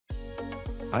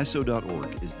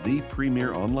ISO.org is the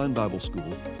premier online Bible school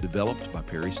developed by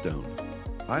Perry Stone.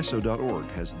 ISO.org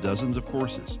has dozens of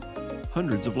courses,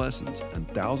 hundreds of lessons, and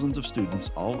thousands of students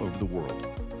all over the world.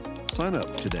 Sign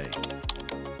up today.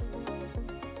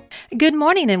 Good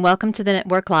morning and welcome to the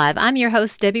Network Live. I'm your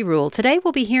host, Debbie Rule. Today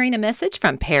we'll be hearing a message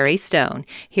from Perry Stone.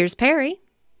 Here's Perry.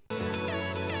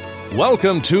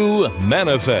 Welcome to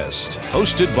Manifest,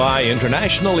 hosted by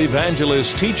international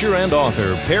evangelist, teacher, and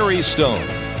author Perry Stone.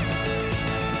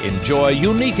 Enjoy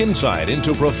unique insight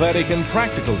into prophetic and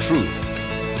practical truth.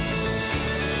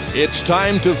 It's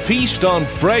time to feast on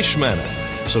fresh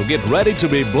manna, so get ready to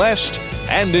be blessed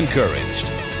and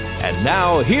encouraged. And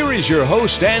now, here is your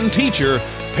host and teacher,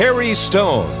 Perry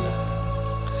Stone.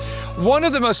 One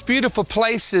of the most beautiful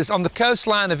places on the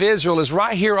coastline of Israel is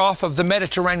right here off of the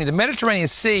Mediterranean. The Mediterranean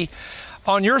Sea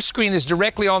on your screen is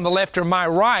directly on the left or my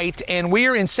right, and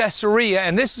we're in Caesarea,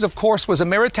 and this, of course, was a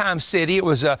maritime city. It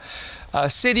was a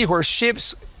city where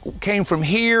ships came from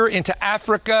here into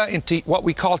Africa, into what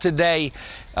we call today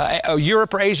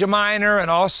Europe or Asia Minor, and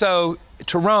also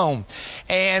to Rome.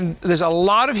 And there's a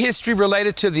lot of history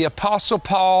related to the Apostle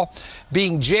Paul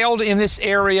being jailed in this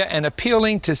area and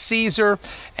appealing to Caesar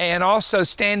and also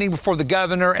standing before the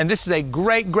governor. And this is a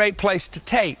great, great place to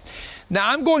tape. Now,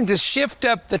 I'm going to shift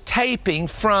up the taping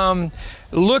from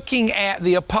looking at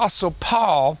the Apostle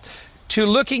Paul to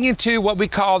looking into what we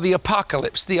call the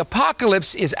Apocalypse. The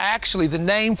Apocalypse is actually the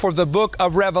name for the book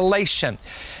of Revelation,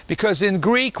 because in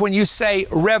Greek, when you say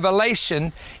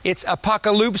revelation, it's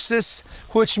apokalypsis,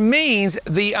 which means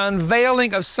the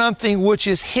unveiling of something which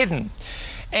is hidden.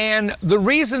 And the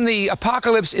reason the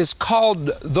apocalypse is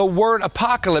called the word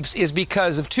apocalypse is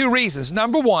because of two reasons.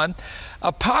 Number one,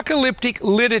 apocalyptic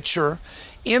literature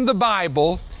in the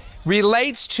Bible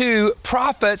relates to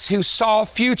prophets who saw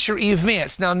future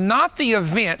events. Now, not the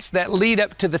events that lead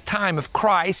up to the time of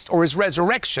Christ or His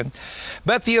resurrection,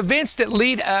 but the events that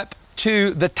lead up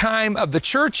to the time of the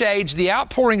church age, the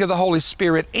outpouring of the Holy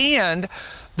Spirit, and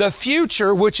the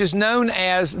future, which is known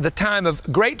as the time of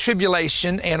great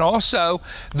tribulation, and also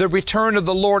the return of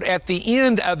the Lord at the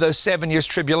end of those 7 years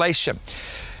tribulation.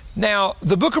 Now,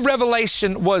 the book of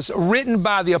Revelation was written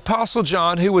by the Apostle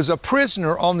John, who was a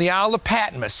prisoner on the Isle of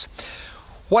Patmos.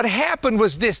 What happened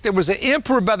was this: there was an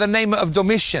emperor by the name of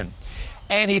Domitian,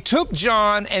 and he took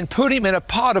John and put him in a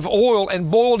pot of oil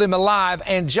and boiled him alive,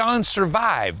 and John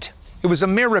survived. It was a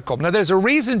miracle. Now, there's a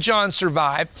reason John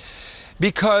survived,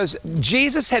 because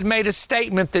Jesus had made a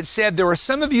statement that said, there are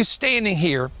some of you standing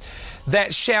here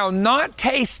that shall not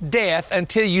taste death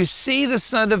until you see the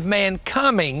Son of Man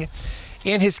coming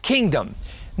in His kingdom.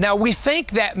 Now, we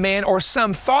think that meant, or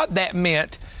some thought that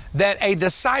meant, that a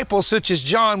disciple such as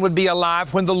John would be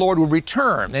alive when the Lord would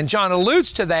return. And John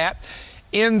alludes to that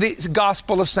in the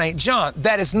Gospel of St. John.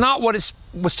 That is not what it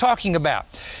was talking about.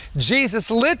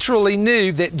 Jesus literally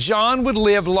knew that John would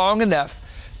live long enough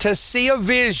to see a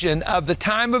vision of the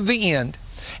time of the end.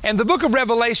 And the book of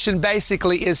Revelation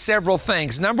basically is several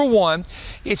things. Number one,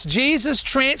 it's Jesus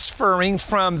transferring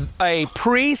from a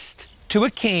priest to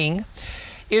a king.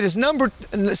 It is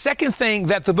the second thing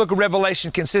that the book of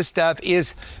Revelation consists of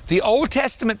is the Old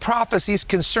Testament prophecies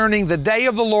concerning the day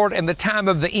of the Lord and the time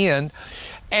of the end.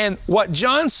 And what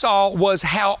John saw was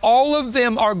how all of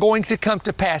them are going to come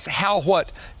to pass, how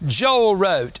what Joel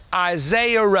wrote,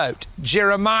 Isaiah wrote,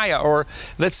 Jeremiah, or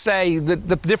let's say the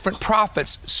different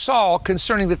prophets saw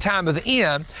concerning the time of the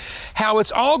end, how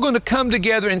it's all going to come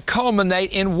together and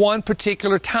culminate in one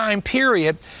particular time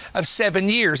period of 7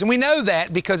 years. And we know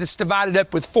that because it's divided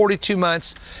up with 42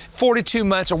 months or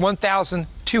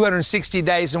 1,260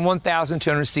 days and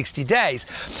 1,260 days.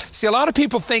 See, a lot of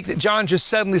people think that John just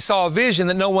suddenly saw a vision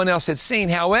that no one else had seen.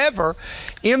 However,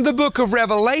 in the book of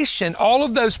Revelation, all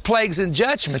of those plagues and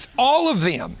judgments, all of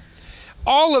them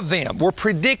were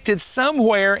predicted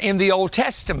somewhere in the Old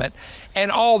Testament. And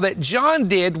all that John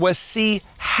did was see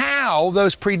how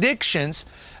those predictions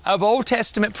of Old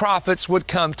Testament prophets would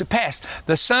come to pass.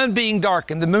 The sun being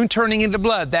darkened, the moon turning into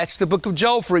blood. That's the book of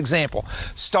Joel, for example.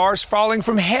 Stars falling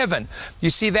from heaven.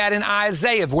 You see that in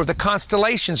Isaiah, where the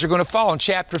constellations are going to fall in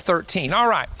chapter 13. All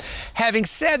right. Having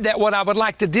said that, what I would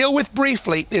like to deal with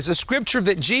briefly is a scripture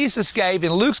that Jesus gave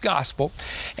in Luke's gospel.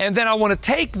 And then I want to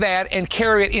take that and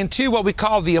carry it into what we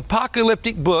call the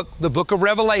apocalyptic book, the book of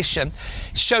Revelation,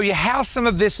 show you how some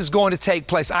of this is going to take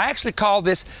place. I actually call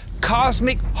this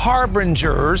cosmic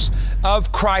harbingers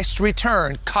of Christ's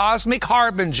return. Cosmic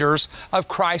harbingers of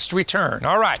Christ's return.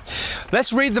 All right,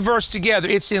 let's read the verse together.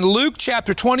 It's in Luke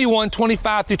chapter 21,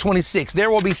 25 through 26.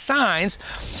 There will be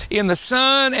signs in the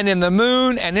sun and in the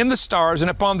moon and in the stars,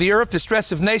 and upon the earth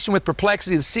distress of nation with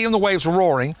perplexity, the sea and the waves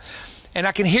roaring. and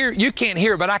I can hear, you can't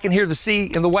hear, but I can hear the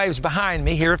sea and the waves behind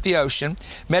me here at the ocean,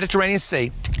 Mediterranean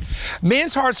Sea.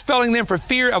 Men's hearts failing them for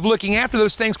fear of looking after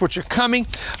those things which are coming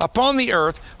upon the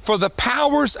earth, for the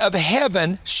powers of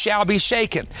heaven shall be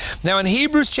shaken. Now in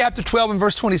Hebrews chapter 12 and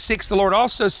verse 26, the Lord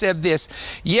also said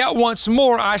this, yet once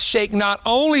more I shake not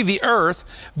only the earth,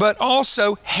 but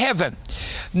also heaven.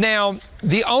 Now,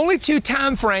 the only two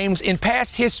time frames in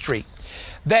past history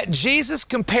that Jesus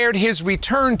compared his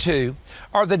return to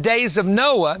are the days of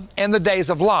Noah and the days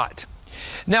of Lot.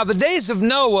 Now, the days of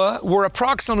Noah were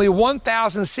approximately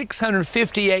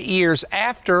 1,658 years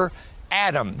after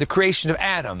Adam, the creation of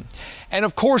Adam. And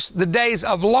of course, the days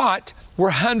of Lot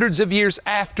were hundreds of years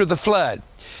after the flood.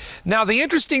 Now, the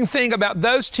interesting thing about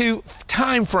those two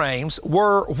time frames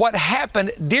were what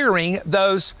happened during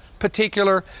those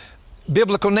particular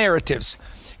biblical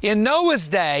narratives. In Noah's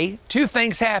day, two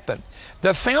things happened.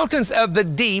 The fountains of the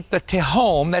deep, the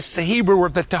Tehom, that's the Hebrew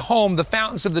word, the Tehom, the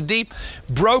fountains of the deep,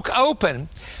 broke open,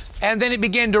 and then it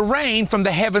began to rain from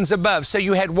the heavens above. So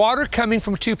you had water coming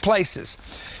from two places.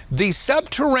 The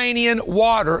subterranean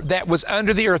water that was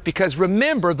under the earth, because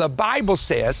remember, the Bible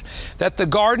says that the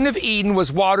Garden of Eden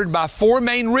was watered by four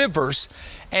main rivers,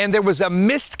 and there was a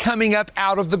mist coming up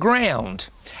out of the ground.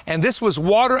 And this was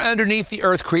water underneath the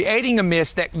earth, creating a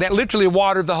mist that literally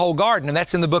watered the whole garden, and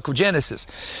that's in the book of Genesis.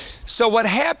 So what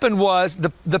happened was the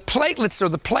platelets or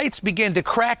the plates began to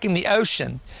crack in the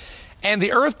ocean, and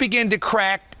the earth began to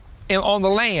crack on the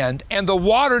land, and the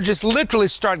water just literally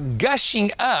started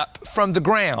gushing up from the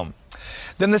ground.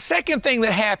 Then the second thing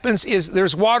that happens is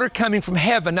there's water coming from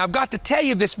heaven. Now, I've got to tell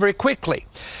you this very quickly.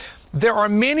 There are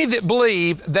many that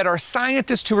believe, that are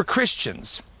scientists who are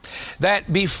Christians,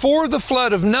 that before the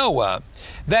flood of Noah,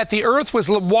 that the earth was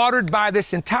watered by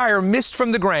this entire mist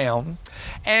from the ground,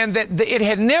 and that it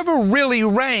had never really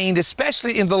rained,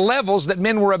 especially in the levels that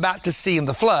men were about to see in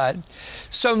the flood.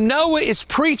 So Noah is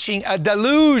preaching a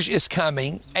deluge is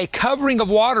coming, a covering of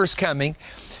water is coming,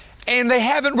 and they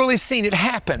haven't really seen it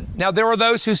happen. Now, there are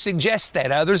those who suggest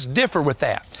that. Others differ with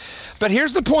that. But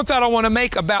here's the point that I want to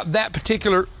make about that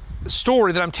particular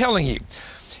story that I'm telling you.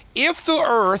 If the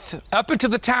earth, up until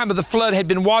the time of the flood, had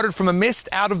been watered from a mist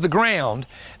out of the ground,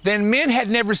 then men had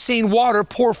never seen water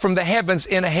pour from the heavens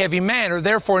in a heavy manner.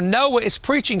 Therefore, Noah is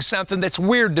preaching something that's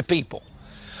weird to people.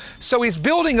 So he's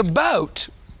building a boat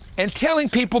and telling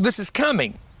people this is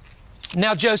coming.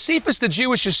 Now, Josephus, the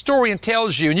Jewish historian,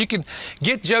 tells you, and you can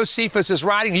get Josephus's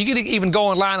writing, you can even go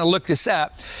online and look this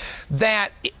up, that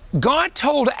God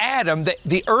told Adam that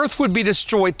the earth would be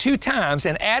destroyed 2 times,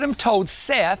 and Adam told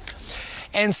Seth,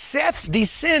 and Seth's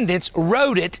descendants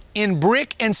wrote it in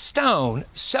brick and stone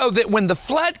so that when the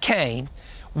flood came,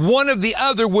 one of the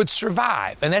other would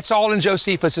survive. And that's all in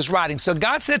Josephus' writing. So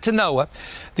God said to Noah,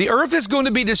 the earth is going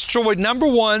to be destroyed, number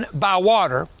one, by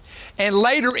water, and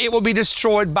later it will be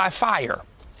destroyed by fire.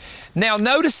 Now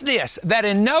notice this, that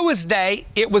in Noah's day,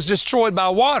 it was destroyed by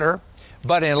water,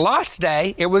 but in Lot's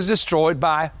day, it was destroyed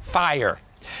by fire.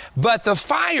 But the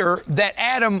fire that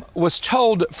Adam was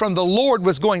told from the Lord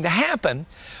was going to happen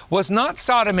was not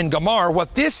Sodom and Gomorrah.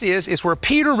 What this is where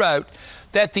Peter wrote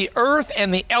that the earth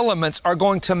and the elements are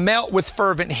going to melt with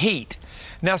fervent heat.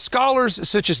 Now, scholars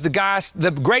such as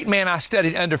the great man I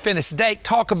studied under Finis Dake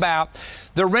talk about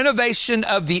the renovation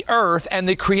of the earth and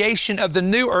the creation of the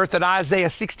new earth that Isaiah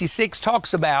 66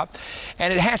 talks about.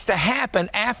 And it has to happen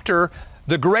after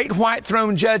the great white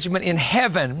throne judgment in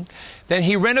heaven. Then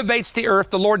he renovates the earth,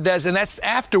 the Lord does, and that's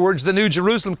afterwards the New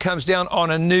Jerusalem comes down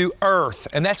on a new earth.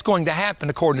 And that's going to happen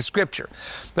according to Scripture.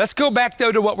 Let's go back,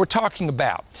 though, to what we're talking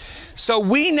about. So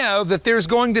we know that there's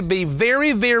going to be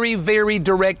very, very, very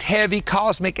direct, heavy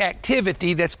cosmic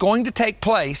activity that's going to take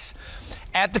place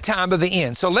at the time of the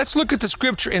end. So let's look at the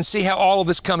Scripture and see how all of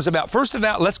this comes about. First of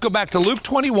all, let's go back to Luke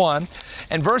 21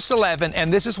 and verse 11,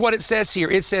 and this is what it says here.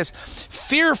 It says,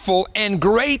 fearful and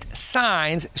great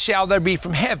signs shall there be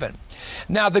from heaven.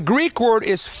 Now, the Greek word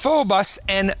is phobos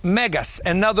and megas.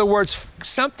 In other words,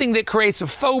 something that creates a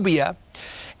phobia.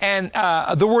 And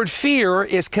the word fear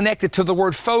is connected to the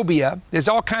word phobia. There's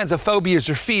all kinds of phobias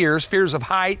or fears of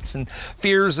heights and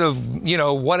fears of,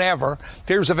 whatever,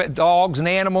 fears of dogs and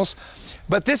animals.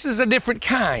 But this is a different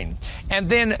kind. And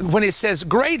then when it says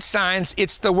great signs,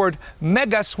 it's the word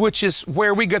megas, which is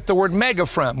where we get the word mega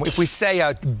from. If we say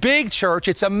a big church,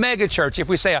 it's a mega church. If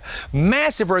we say a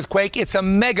massive earthquake, it's a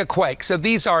mega quake. So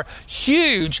these are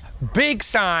huge, big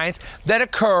signs that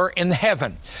occur in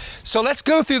heaven. So let's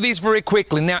go through these very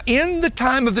quickly. Now, in the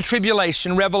time of the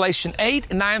tribulation, Revelation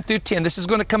 8, 9 through 10, this is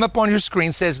going to come up on your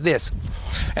screen, says this.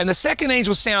 And the second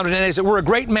angel sounded, and as it were, a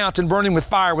great mountain burning with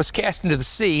fire was cast into the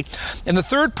sea. And the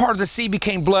third part of the sea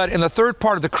became blood, and the third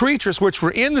part of the creatures which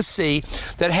were in the sea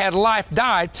that had life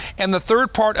died, and the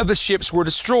third part of the ships were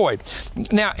destroyed.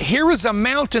 Now, here is a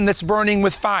mountain that's burning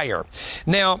with fire.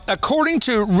 Now, according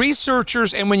to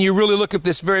researchers, and when you really look at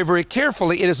this very, very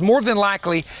carefully, it is more than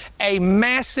likely a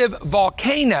massive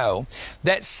volcano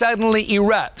that suddenly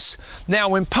erupts. Now,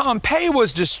 when Pompeii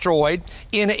was destroyed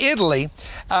in Italy,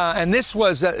 and this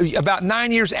was about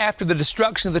 9 years after the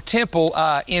destruction of the temple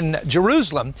in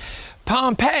Jerusalem,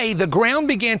 Pompeii, the ground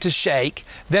began to shake,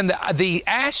 then the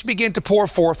ash began to pour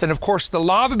forth, and of course the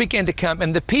lava began to come,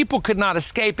 and the people could not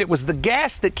escape. It was the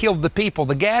gas that killed the people,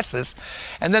 the gases,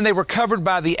 and then they were covered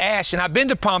by the ash. And I've been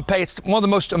to Pompeii. It's one of the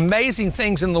most amazing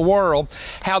things in the world,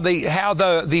 how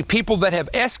the people that have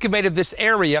excavated this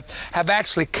area have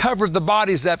actually covered the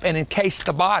bodies up and encased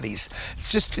the bodies.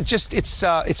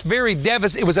 It's very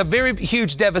devastating. It was a very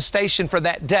huge devastation for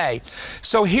that day.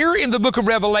 So here in the book of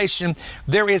Revelation,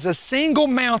 there is a single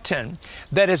mountain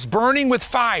that is burning with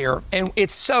fire, and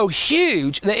it's so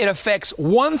huge that it affects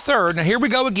 1/3. Now here we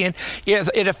go again.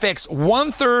 It affects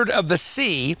 1/3 of the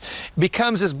sea,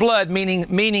 becomes as blood,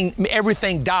 meaning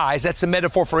everything dies. That's a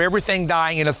metaphor for everything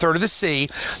dying in 1/3 of the sea.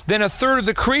 Then 1/3 of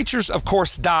the creatures, of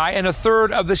course, die, and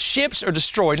 1/3 of the ships are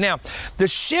destroyed. Now, the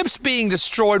ships being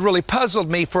destroyed really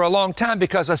puzzled me for a long time,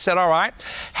 because I said, all right,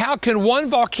 how can one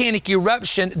volcanic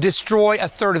eruption destroy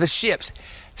 1/3 of the ships?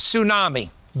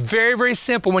 Tsunami. Very, very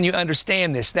simple when you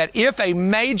understand this, that if a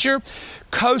major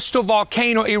coastal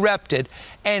volcano erupted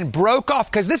and broke off,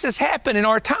 because this has happened in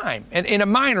our time in a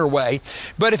minor way,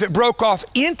 but if it broke off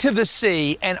into the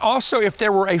sea, and also if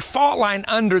there were a fault line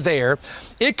under there,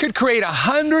 it could create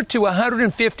 100 to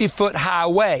 150 foot high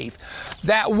wave.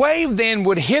 That wave then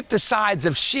would hit the sides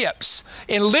of ships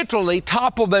and literally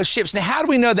topple those ships. Now, how do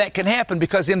we know that can happen?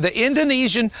 Because in the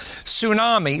Indonesian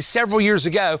tsunami several years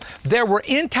ago, there were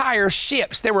entire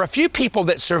ships. There were a few people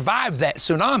that survived that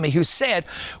tsunami who said,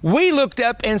 we looked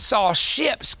up and saw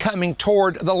ships coming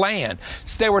toward the land.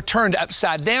 So they were turned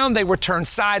upside down, they were turned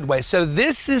sideways. So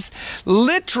this is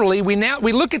literally, we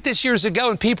look at this years ago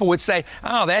and people would say,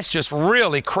 oh, that's just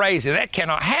really crazy. That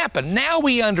cannot happen. Now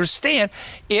we understand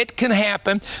it can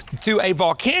happen through a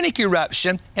volcanic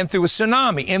eruption and through a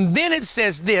tsunami. And then it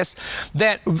says this,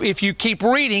 that if you keep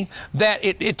reading, that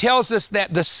it tells us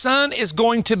that the sun is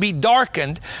going to be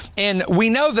darkened. And we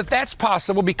know that that's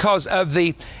possible because of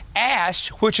the ash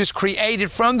which is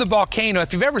created from the volcano.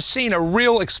 If you've ever seen a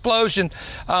real explosion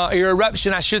or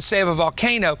eruption, I should say, of a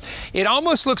volcano, it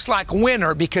almost looks like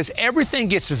winter, because everything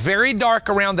gets very dark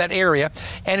around that area,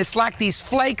 and it's like these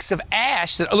flakes of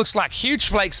ash that looks like huge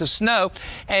flakes of snow.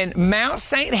 And Mount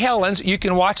St. Helens, you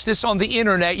can watch this on the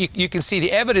internet, you can see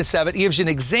the evidence of it. It gives you an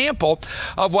example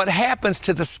of what happens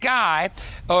to the sky,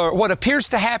 or what appears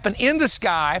to happen in the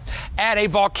sky at a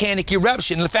volcanic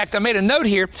eruption. In fact, I made a note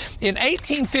here. In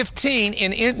 1815,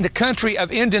 in the country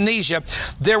of Indonesia,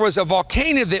 there was a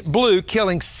volcano that blew,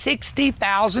 killing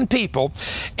 60,000 people,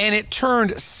 and it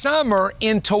turned summer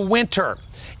into winter.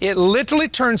 It literally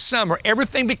turned summer.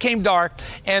 Everything became dark,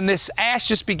 and this ash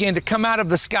just began to come out of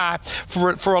the sky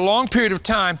for a long period of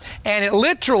time. And it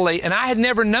literally, and I had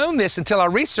never known this until I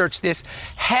researched this,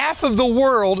 half of the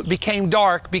world became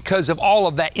dark because of all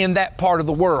of that in that part of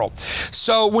the world.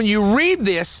 So when you read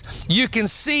this, you can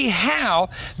see how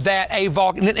that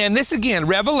and this again,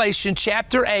 Revelation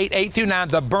chapter 8 through 9,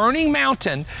 the burning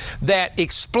mountain that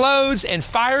explodes and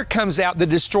fire comes out that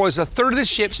destroys 1/3 of the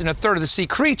ships and 1/3 of the sea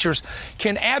creatures,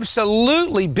 can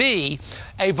absolutely be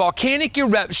a volcanic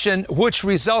eruption, which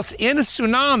results in a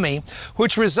tsunami,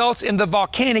 which results in the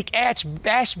volcanic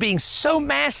ash being so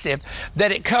massive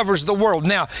that it covers the world.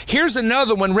 Now, here's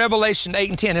another one, Revelation 8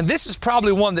 and 10, and this is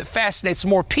probably one that fascinates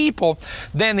more people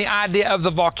than the idea of the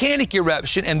volcanic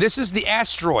eruption, and this is the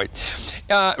asteroid.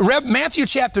 Matthew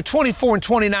chapter 24 and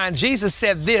 29, Jesus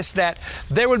said this, that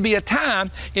there would be a time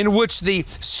in which the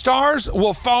stars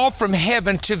will fall from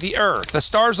heaven to the earth. The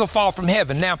stars will fall from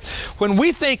heaven. Now, when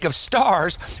we think of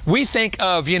stars, we think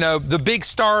of, the big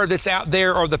star that's out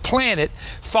there, or the planet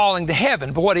falling to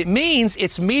heaven. But what it means,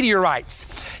 it's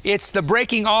meteorites. It's the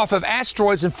breaking off of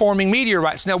asteroids and forming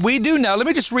meteorites. Now, we do know, let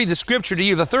me just read the scripture to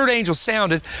you. The third angel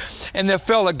sounded, and there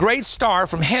fell a great star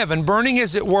from heaven, burning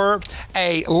as it were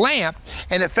a lamp,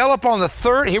 and it fell upon the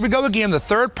third, here we go again, the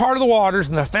third part of the waters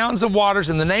and the fountains of waters,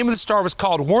 and the name of the star was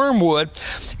called Wormwood.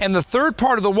 And the third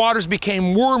part of the waters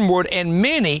became wormwood, and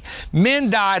many men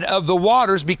died of the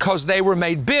waters because they were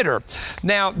made bitter.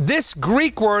 Now, this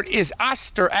Greek word is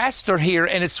aster here,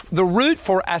 and it's the root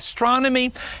for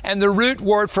astronomy and the root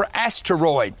word for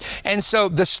asteroid. And so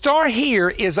the star here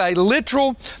is a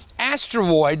literal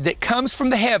asteroid that comes from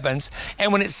the heavens,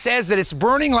 and when it says that it's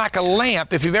burning like a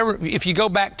lamp, if you go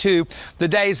back to the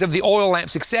days of the oil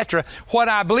lamps, etc., what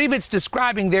I believe it's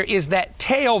describing there is that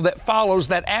tail that follows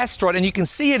that asteroid, and you can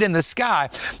see it in the sky.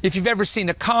 If you've ever seen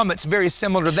a comet, it's very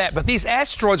similar to that. But these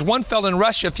asteroids, one fell in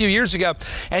Russia a few years ago,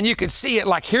 and you could see it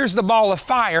like here's the ball of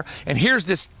fire, and here's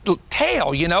this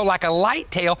tail, you know, like a light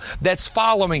tail that's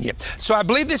following it. So I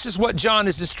believe this is what John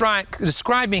is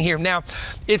describing here. Now,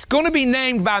 it's going to be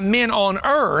named by men on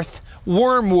earth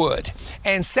wormwood.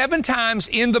 And 7 times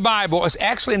in the Bible,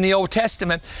 actually in the Old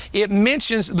Testament, it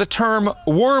mentions the term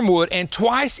wormwood, and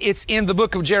twice it's in the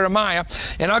book of Jeremiah.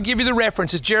 And I'll give you the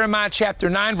references. Jeremiah chapter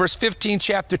 9, verse 15,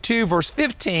 chapter 2, verse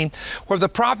 15, where the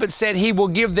prophet said he will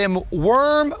give them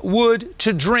wormwood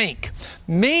to drink,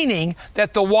 meaning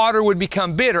that the water would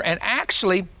become bitter. And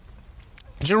actually,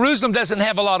 Jerusalem doesn't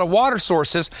have a lot of water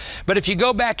sources, but if you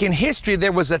go back in history,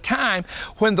 there was a time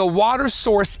when the water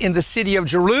source in the city of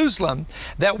Jerusalem,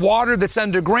 that water that's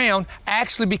underground,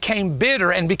 actually became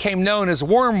bitter and became known as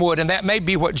wormwood, and that may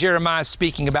be what Jeremiah is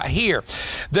speaking about here.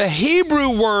 The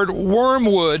Hebrew word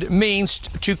wormwood means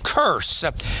to curse,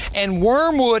 and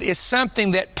wormwood is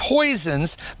something that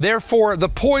poisons, therefore the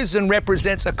poison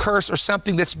represents a curse or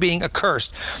something that's being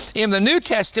accursed. In the New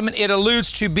Testament, it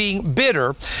alludes to being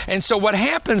bitter, and so what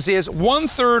happens is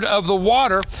 1/3 of the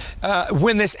water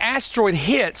when this asteroid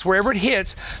hits, wherever it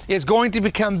hits, is going to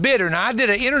become bitter. Now, I did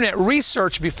an internet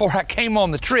research before I came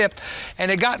on the trip,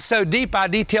 and it got so deep I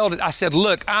detailed it. I said,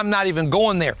 look, I'm not even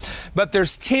going there. But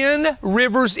there's 10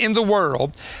 rivers in the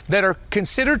world that are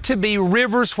considered to be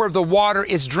rivers where the water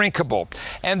is drinkable.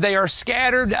 And they are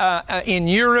scattered in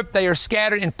Europe. They are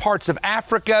scattered in parts of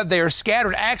Africa. They are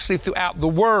scattered actually throughout the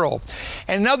world.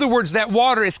 And in other words, that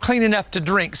water is clean enough to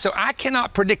drink. So I cannot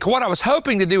predict. What I was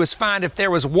hoping to do is find if there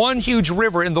was one huge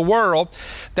river in the world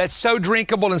that's so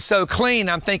drinkable and so clean.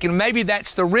 I'm thinking maybe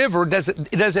that's the river. Does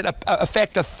it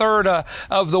affect 1/3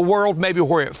 of the world, maybe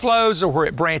where it flows or where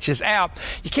it branches out?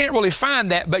 You can't really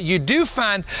find that, but you do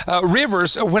find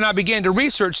rivers. When I began to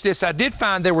research this, I did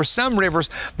find there were some rivers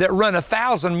that run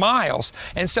 1,000 miles.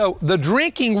 And so the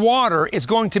drinking water is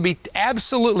going to be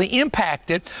absolutely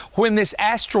impacted when this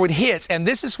asteroid hits. And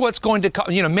this is what's going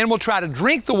to, men will try to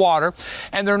drink the water,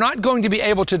 and they're not going to be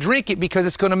able to drink it because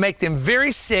it's going to make them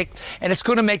very sick, and it's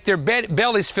going to make their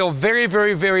bellies feel very,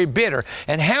 very, very bitter.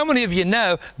 And how many of you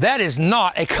know that is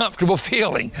not a comfortable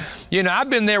feeling? I've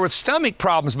been there with stomach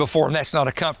problems before, and that's not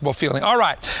a comfortable feeling. All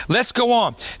right, let's go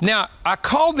on. Now, I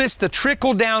call this the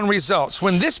trickle-down results.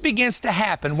 When this begins to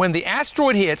happen, when the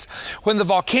asteroid hits, when the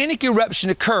volcanic eruption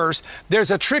occurs,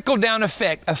 there's a trickle-down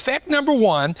effect. Effect number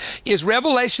 1 is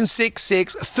Revelation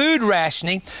 6:6, food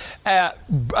rationing.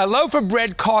 A loaf of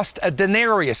bread cost a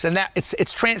denarius, and that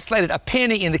it's translated a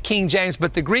penny in the King James,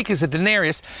 but the Greek is a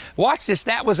denarius. Watch this.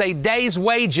 That was a day's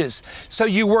wages. So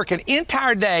you work an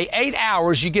entire day, 8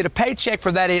 hours, you get a paycheck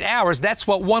for that 8 hours. That's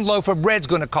what one loaf of bread's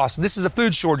going to cost. This is a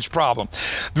food shortage problem.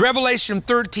 Revelation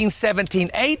 13, 17,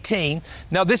 18.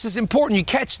 Now this is important. You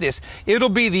catch this. It'll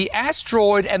be the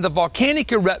asteroid and the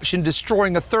volcanic eruption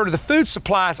destroying 1/3 of the food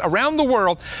supplies around the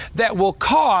world that will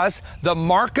cause the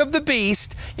mark of the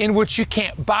beast, in which you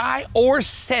can't buy or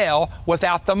sell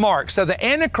without the mark. So the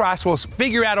Antichrist will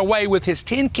figure out a way with his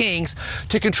 10 kings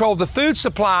to control the food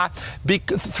supply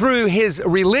through his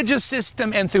religious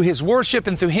system and through his worship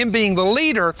and through him being the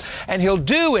leader, and he'll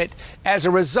do it as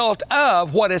a result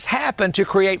of what has happened to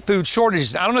create food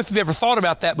shortages. I don't know if you've ever thought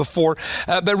about that before,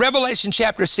 but Revelation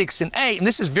chapter 6 and 8, and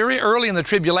this is very early in the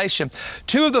tribulation,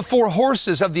 2 of the 4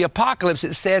 horses of the apocalypse,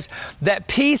 it says that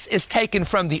peace is taken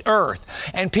from the earth,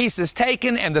 and peace is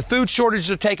taken, and the food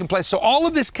shortages are taking place. So all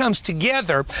of this comes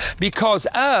together because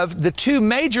of the 2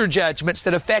 major judgments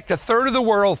that affect 1/3 of the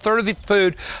world, 1/3 of the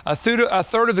food,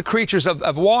 1/3 of the creatures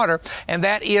of water, and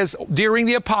that is during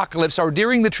the apocalypse or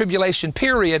during the tribulation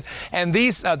period. And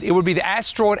these, it would be the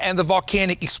asteroid and the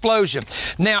volcanic explosion.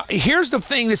 Now, here's the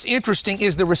thing that's interesting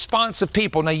is the response of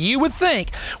people. Now, you would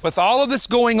think with all of this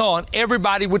going on,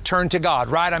 everybody would turn to God,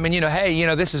 right? I mean,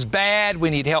 hey, this is bad. We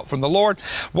need help from the Lord.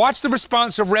 Watch the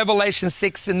response of Revelation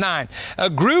 6 and 9. A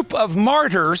group of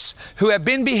martyrs who have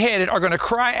been beheaded are going to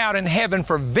cry out in heaven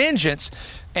for vengeance,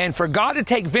 and for God to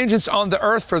take vengeance on the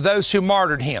earth for those who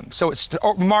martyred him.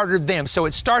 Martyred them. So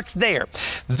it starts there.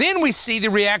 Then we see the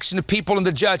reaction of people in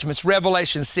the judgments.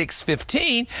 Revelation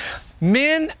 6:15.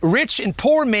 Men, rich and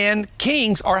poor men,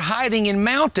 kings, are hiding in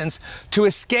mountains to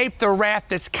escape the wrath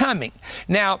that's coming.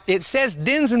 Now, it says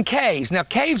dens and caves. Now,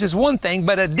 caves is one thing,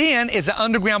 but a den is an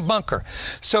underground bunker.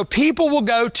 So people will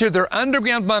go to their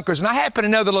underground bunkers, and I happen to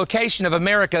know the location of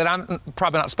America that I'm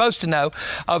probably not supposed to know,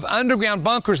 of underground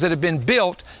bunkers that have been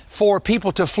built for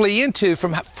people to flee into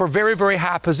for very, very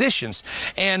high positions.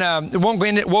 And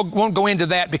won't go into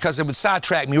that because it would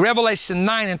sidetrack me. Revelation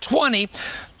 9:20,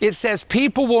 it says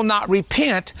people will not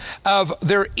repent of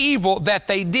their evil that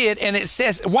they did. And it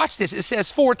says, watch this, it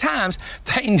says 4 times,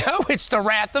 they know it's the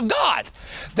wrath of God.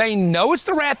 They know it's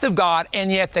the wrath of God,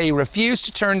 and yet they refuse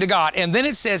to turn to God. And then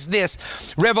it says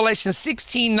this, Revelation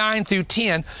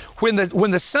 16:9-10,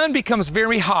 when the sun becomes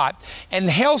very hot and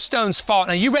the hailstones fall.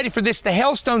 Now, you ready for this? The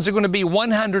hailstones are going to be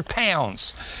 100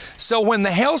 pounds. So when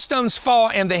the hailstones fall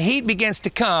and the heat begins to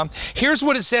come, here's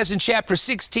what it says in chapter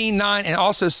 16:9 and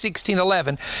also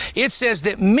 16:11. It says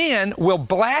that men will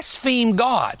blaspheme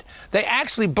God. They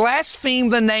actually blaspheme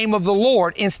the name of the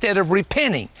Lord instead of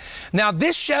repenting. Now,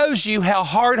 this shows you how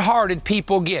hard-hearted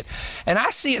people get. And I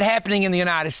see it happening in the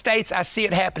United States. I see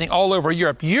it happening all over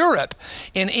Europe. Europe,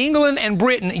 in England and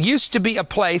Britain, used to be a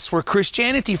place where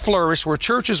Christianity flourished, where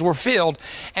churches were filled,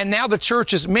 and now the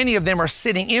churches, many of them are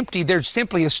sitting empty. They're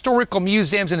simply historical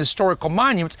museums and historical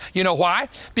monuments. You know why?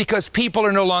 Because people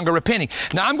are no longer repenting.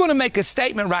 Now, I'm going to make a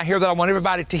statement right here that I want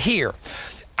everybody to hear.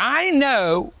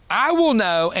 I will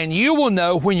know, and you will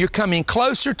know when you're coming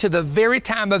closer to the very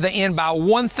time of the end by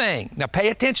one thing. Now, pay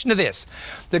attention to this.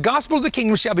 The gospel of the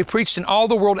kingdom shall be preached in all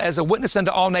the world as a witness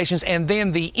unto all nations, and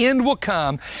then the end will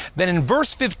come. Then in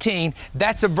verse 15,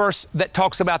 that's a verse that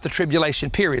talks about the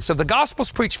tribulation period. So the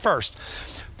gospel's preached first.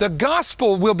 The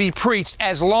gospel will be preached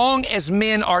as long as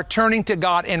men are turning to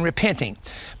God and repenting.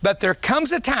 But there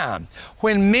comes a time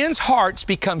when men's hearts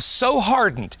become so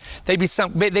hardened, they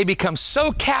become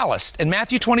so calloused, and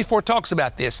Matthew 24 talks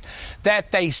about this,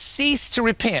 that they cease to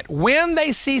repent. When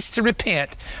they cease to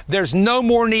repent, there's no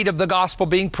more need of the gospel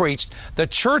being preached. The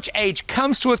church age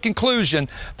comes to a conclusion,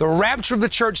 the rapture of the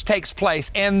church takes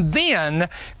place, and then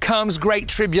comes great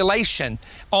tribulation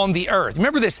on the earth.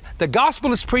 Remember this, the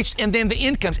gospel is preached and then the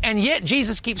end comes. And yet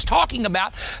Jesus keeps talking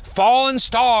about fallen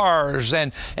stars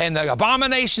and the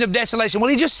abomination of desolation. Well,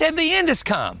 he just said the end has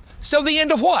come. So the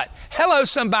end of what? Hello,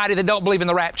 somebody that don't believe in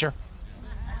the rapture.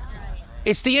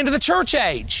 It's the end of the church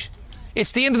age.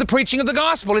 It's the end of the preaching of the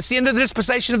gospel. It's the end of the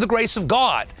dispensation of the grace of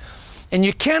God. And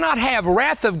you cannot have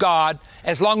wrath of God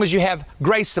as long as you have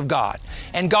grace of God.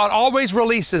 And God always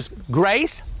releases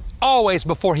grace, always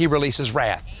before He releases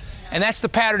wrath. And that's the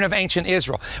pattern of ancient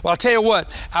Israel. Well, I'll tell you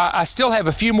what, I still have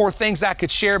a few more things I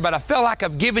could share, but I feel like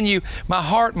I've given you my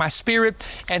heart, my spirit,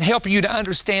 and helping you to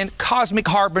understand cosmic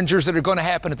harbingers that are going to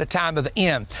happen at the time of the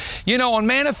end. You know, on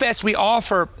Manifest, we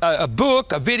offer a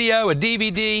book, a video, a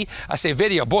DVD. I say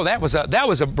video. Boy, that was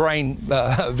a brain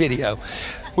video.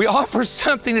 We offer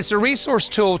something that's a resource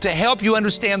tool to help you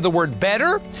understand the word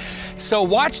better. So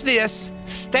watch this.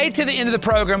 Stay to the end of the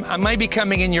program. I may be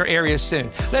coming in your area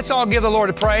soon. Let's all give the Lord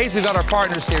a praise. We've got our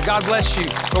partners here. God bless you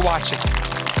for watching.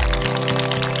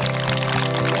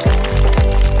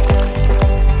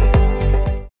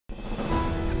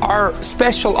 Our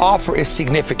special offer is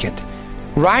significant.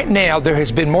 Right now, there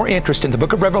has been more interest in the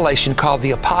book of Revelation called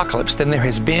the Apocalypse than there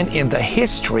has been in the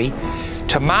history,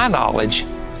 to my knowledge,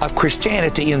 of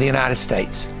Christianity in the United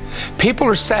States. People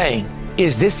are saying,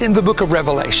 is this in the book of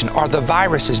Revelation? Are the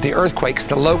viruses, the earthquakes,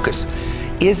 the locusts,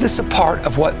 is this a part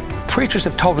of what preachers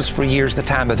have told us for years, the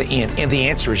time of the end? And the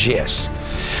answer is yes.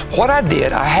 What I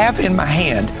did, I have in my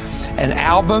hand an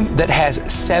album that has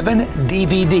 7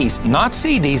 DVDs, not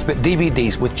CDs, but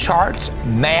DVDs with charts,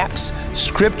 maps,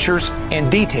 scriptures,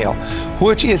 and detail,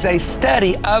 which is a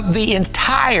study of the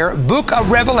entire book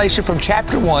of Revelation from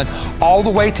chapter 1 all the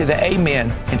way to the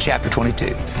Amen in chapter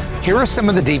 22. Here are some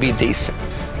of the DVDs.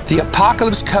 The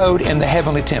Apocalypse Code and the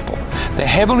Heavenly Temple, the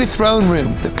Heavenly Throne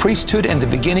Room, the Priesthood and the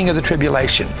Beginning of the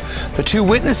Tribulation, the Two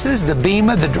Witnesses, the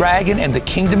Bema, the Dragon, and the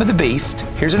Kingdom of the Beast.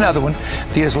 Here's another one,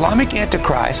 the Islamic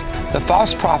Antichrist, the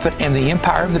False Prophet, and the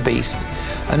Empire of the Beast.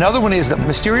 Another one is the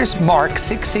Mysterious Mark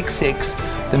 666,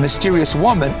 the Mysterious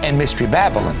Woman, and Mystery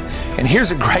Babylon. And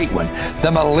here's a great one,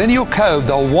 the Millennial Code,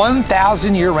 the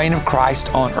 1,000-year reign of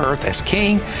Christ on earth as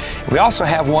King. We also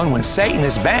have one when Satan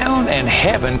is bound and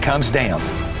heaven comes down.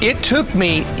 It took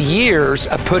me years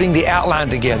of putting the outline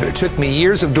together. It took me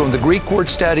years of doing the Greek word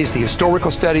studies, the historical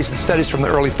studies, the studies from the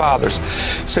early fathers.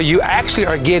 So you actually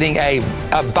are getting a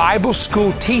Bible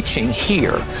school teaching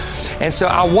here. And so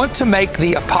I want to make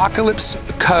the Apocalypse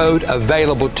Code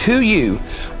available to you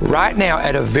right now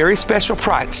at a very special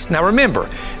price. Now remember,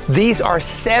 these are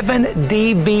 7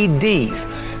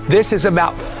 DVDs. This is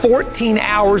about 14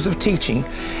 hours of teaching,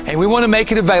 and we want to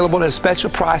make it available at a special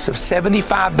price of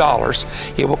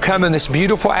 $75. It will come in this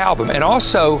beautiful album. And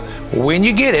also, when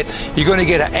you get it, you're going to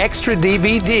get an extra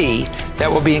DVD that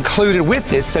will be included with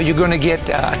this, so you're going to get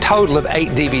a total of 8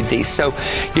 DVDs. So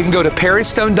you can go to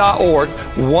perrystone.org,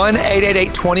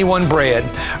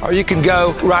 1-888-21-BREAD, or you can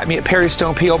go write me at Perry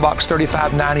Stone, P.O. Box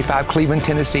 3595, Cleveland,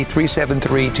 Tennessee,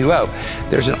 37320.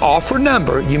 There's an offer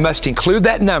number. You must include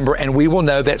that number, and we will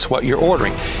know that's what you're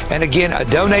ordering. And again, a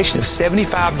donation of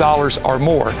 $75 or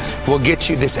more will get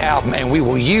you this album, and we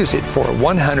will use it for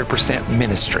 100%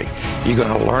 ministry. You're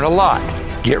going to learn a lot.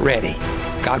 Get ready.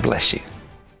 God bless you.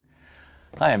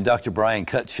 Hi, I'm Dr. Brian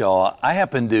Cutshaw. I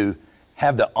happen to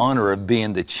have the honor of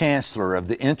being the Chancellor of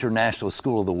the International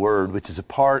School of the Word, which is a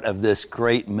part of this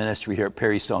great ministry here at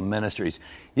Perry Stone Ministries.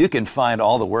 You can find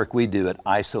all the work we do at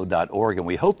iso.org, and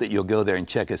we hope that you'll go there and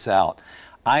check us out.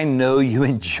 I know you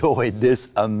enjoyed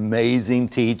this amazing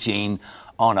teaching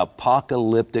on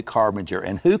apocalyptic harbinger.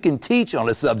 And who can teach on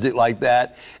a subject like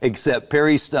that except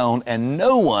Perry Stone? And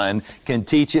no one can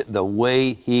teach it the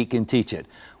way he can teach it.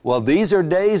 Well, these are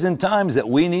days and times that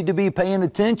we need to be paying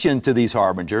attention to these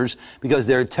harbingers, because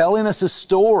they're telling us a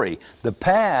story. The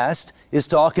past is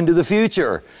talking to the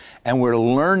future. And we're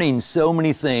learning so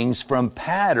many things from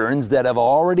patterns that have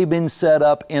already been set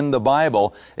up in the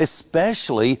Bible,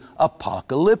 especially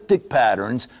apocalyptic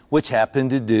patterns, which happen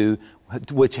to deal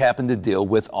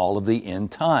with all of the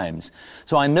end times.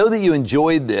 So I know that you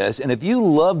enjoyed this, and if you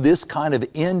love this kind of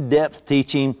in-depth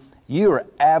teaching, you are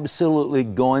absolutely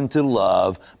going to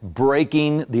love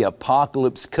Breaking the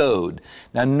Apocalypse Code.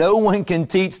 Now, no one can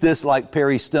teach this like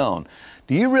Perry Stone.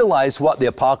 Do you realize what the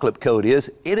Apocalypse Code is?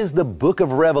 It is the book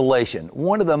of Revelation,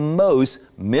 one of the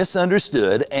most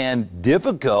misunderstood and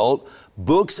difficult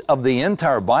books of the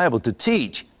entire Bible to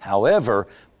teach. However,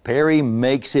 Perry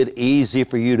makes it easy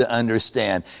for you to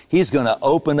understand. He's going to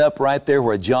open up right there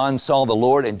where John saw the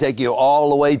Lord and take you all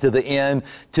the way to the end,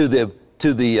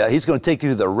 he's going to take you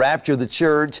to the rapture of the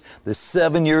church, the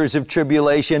 7 years of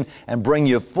tribulation, and bring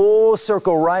you full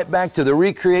circle right back to the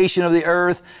recreation of the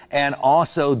earth, and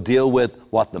also deal with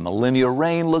what the millennial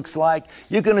reign looks like.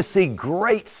 You're going to see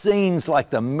great scenes like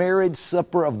the marriage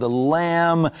supper of the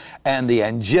Lamb and the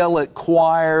angelic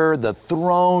choir, the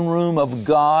throne room of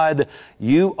God.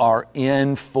 You are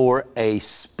in for a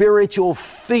spiritual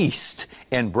feast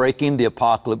in Breaking the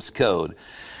Apocalypse Code.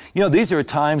 You know, these are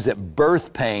times that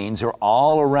birth pains are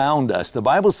all around us. The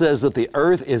Bible says that the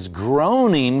earth is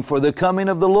groaning for the coming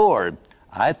of the Lord.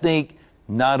 I think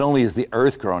not only is the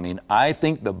earth groaning, I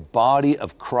think the body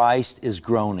of Christ is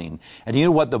groaning. And you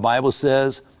know what the Bible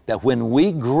says? That when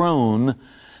we groan,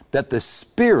 that the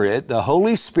Spirit, the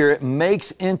Holy Spirit,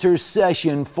 makes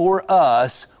intercession for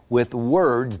us with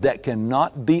words that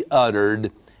cannot be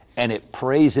uttered, and it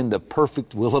prays in the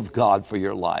perfect will of God for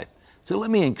your life. So let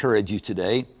me encourage you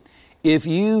today. If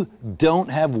you don't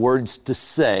have words to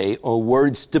say or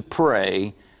words to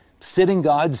pray, sit in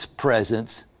God's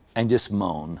presence and just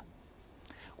moan.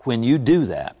 When you do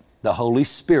that, the Holy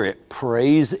Spirit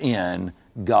prays in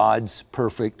God's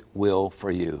perfect will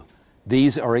for you.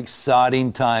 These are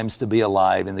exciting times to be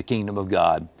alive in the kingdom of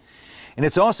God. And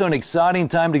it's also an exciting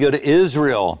time to go to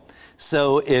Israel.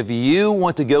 So if you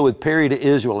want to go with Perry to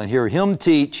Israel and hear him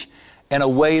teach in a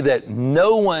way that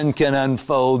no one can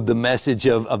unfold the message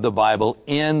of the Bible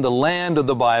in the land of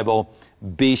the Bible,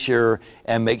 be sure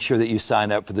and make sure that you sign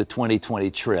up for the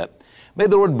 2020 trip. May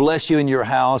the Lord bless you in your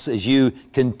house as you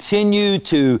continue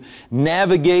to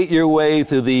navigate your way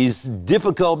through these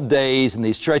difficult days and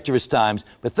these treacherous times.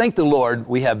 But thank the Lord,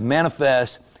 we have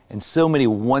Manifest and so many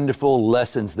wonderful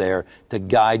lessons there to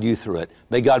guide you through it.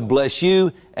 May God bless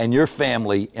you and your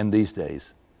family in these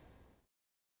days.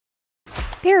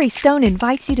 Perry Stone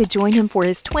invites you to join him for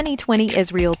his 2020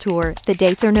 Israel tour. The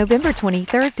dates are November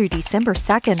 23rd through December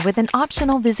 2nd, with an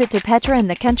optional visit to Petra in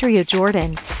the country of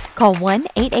Jordan. Call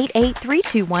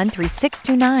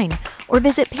 1-888-321-3629 or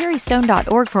visit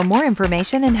perrystone.org for more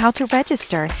information and how to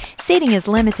register. Seating is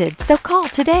limited, so call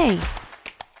today.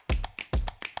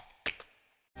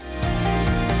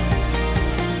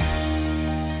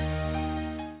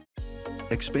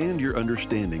 Expand your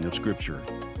understanding of Scripture.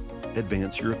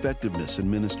 Advance your effectiveness in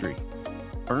ministry.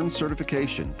 Earn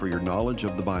certification for your knowledge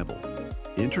of the Bible.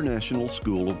 International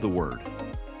School of the Word.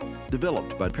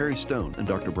 Developed by Perry Stone and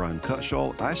Dr. Brian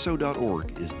Cutshaw,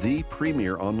 ISO.org is the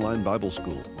premier online Bible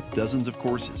school with dozens of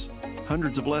courses,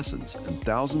 hundreds of lessons, and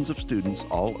thousands of students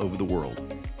all over the world.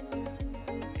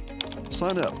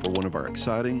 Sign up for one of our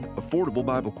exciting, affordable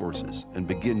Bible courses and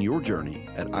begin your journey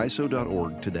at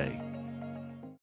ISO.org today.